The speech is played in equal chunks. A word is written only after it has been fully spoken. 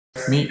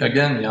Me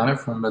again, Janne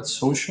from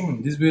EmbedSocial.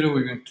 In this video,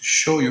 we're going to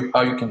show you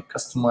how you can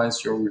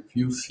customize your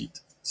review feed.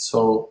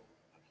 So,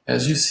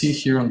 as you see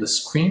here on the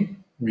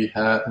screen, we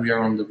are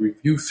on the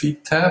review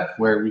feed tab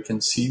where we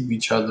can see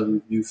which are the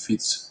review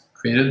feeds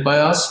created by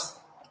us.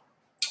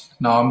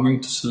 Now I'm going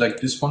to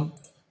select this one,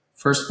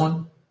 first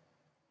one,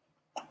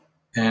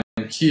 and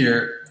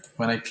here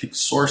when I click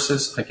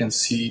sources, I can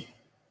see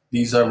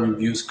these are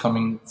reviews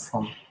coming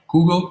from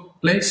Google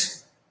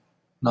Place.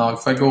 Now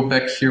if I go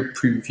back here,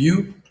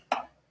 preview,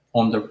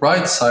 on the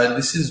right side,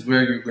 this is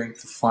where you're going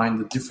to find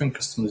the different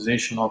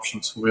customization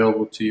options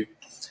available to you.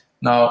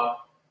 Now,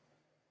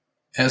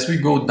 as we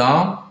go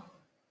down,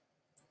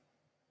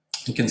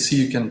 you can see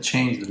you can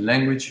change the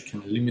language, you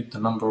can limit the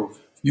number of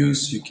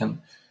views, you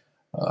can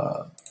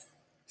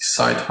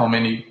decide how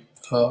many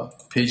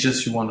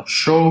pages you want to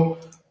show.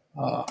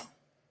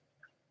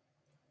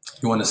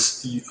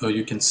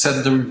 You can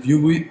set the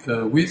review width.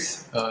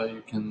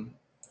 You can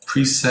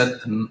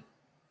preset the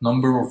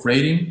number of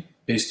rating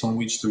based on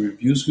which the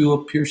reviews will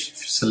appear. So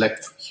if you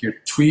select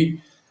here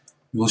 3,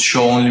 it will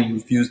show only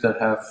reviews that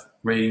have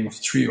rating of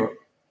 3 or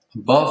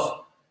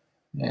above.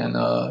 And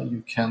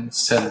you can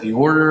set the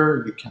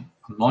order, you can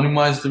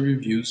anonymize the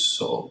reviews,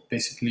 so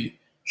basically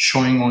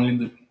showing only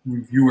the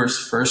reviewer's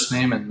first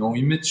name and no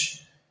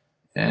image.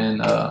 And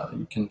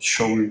you can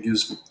show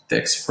reviews with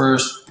text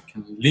first. You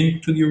can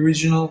link to the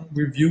original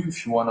review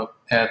if you want to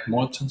add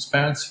more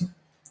transparency.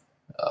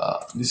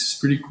 This is a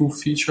pretty cool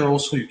feature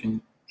also. You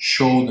can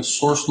show the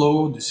source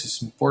logo. This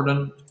is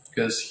important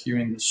because here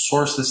in the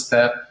sources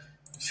tab,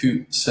 if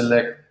you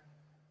select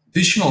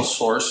additional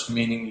source,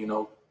 meaning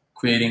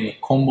creating a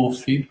combo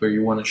feed where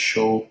you want to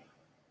show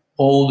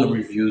all the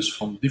reviews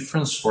from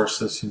different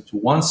sources into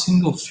one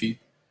single feed,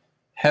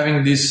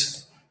 having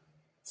this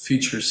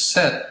feature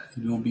set,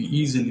 it will be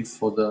easily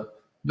for the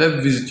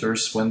web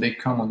visitors when they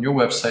come on your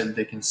website.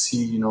 They can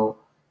see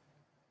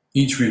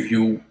each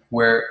review,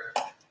 where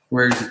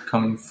is it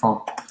coming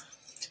from,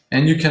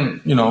 and you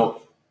can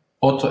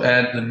auto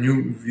add the new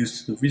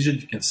reviews to the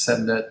widget. You can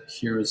set that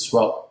here as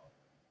well.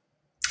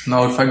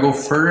 Now, if I go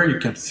further, you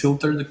can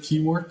filter the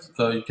keyword.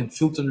 You can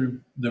filter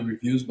the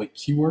reviews by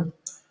keyword,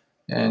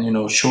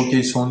 and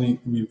showcase only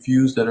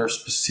reviews that are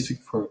specific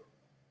for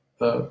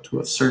to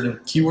a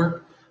certain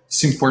keyword.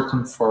 It's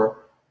important for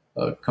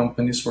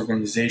companies,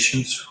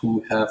 organizations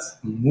who have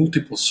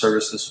multiple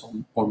services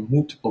or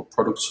multiple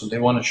products, so they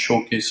want to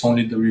showcase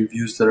only the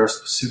reviews that are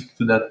specific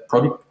to that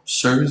product or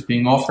service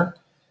being offered.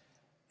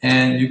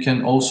 And you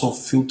can also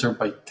filter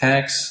by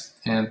tags,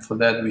 and for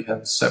that we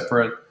have a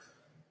separate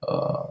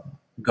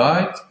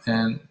guide,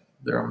 and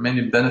there are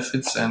many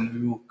benefits, and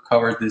we will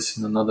cover this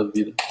in another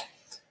video.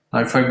 Now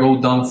if I go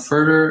down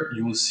further,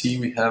 you will see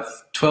we have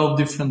 12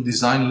 different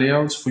design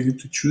layouts for you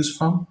to choose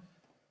from.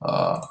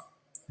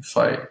 If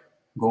I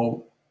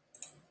go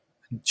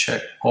and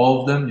check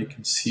all of them, you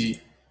can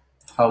see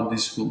how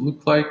this will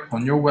look like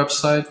on your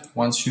website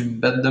once you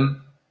embed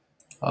them.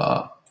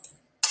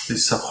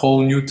 This is a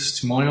whole new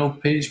testimonial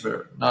page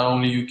where not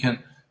only you can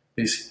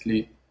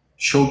basically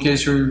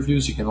showcase your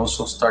reviews, you can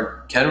also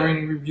start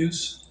gathering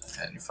reviews.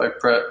 And if I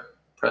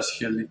press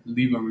here,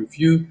 leave a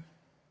review,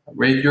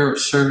 rate your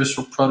service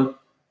or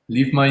product,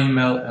 leave my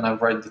email, and I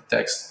write the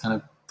text, and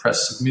I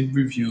press submit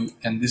review,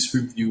 and this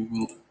review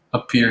will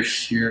appear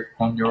here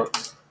on your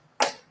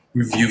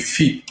review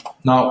feed.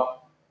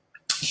 Now,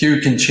 here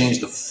you can change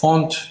the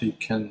font. You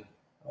can,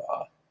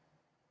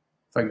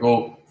 if I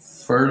go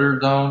further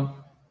down,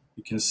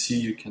 you can see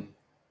you can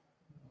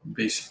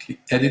basically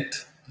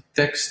edit the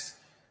text,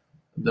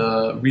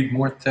 read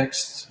more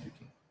text.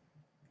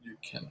 You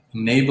can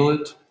enable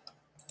it.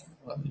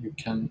 You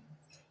can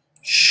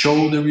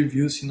show the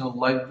reviews in a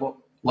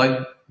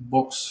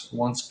lightbox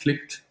once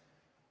clicked.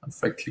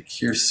 If I click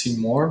here, see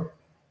more,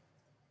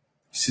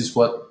 this is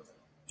what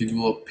it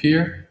will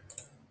appear.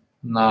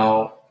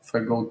 Now, if I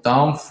go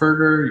down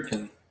further, you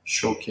can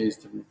showcase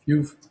the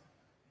review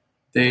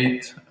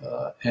date,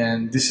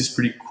 and this is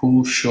pretty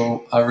cool.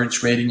 Show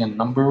average rating and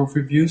number of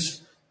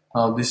reviews.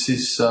 Now, this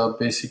is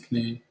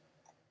basically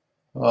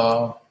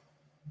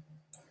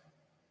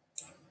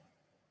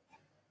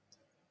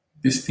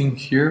this thing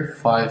here,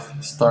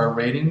 5-star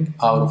rating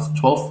out of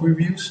 12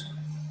 reviews,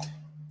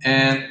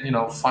 and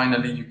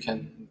finally you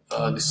can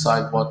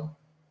decide what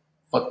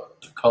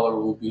the color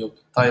will be of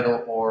the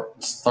title or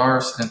the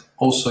stars, and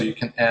also you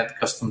can add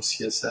custom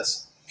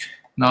CSS.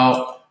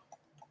 Now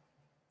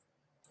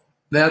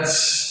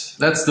that's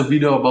the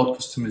video about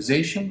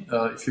customization.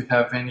 If you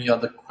have any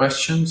other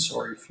questions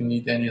or if you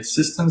need any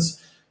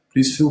assistance,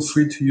 please feel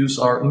free to use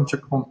our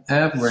Intercom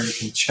app where you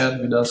can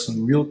chat with us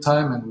in real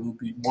time, and we'll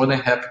be more than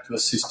happy to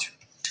assist you.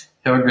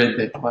 Have a great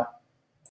day. Bye.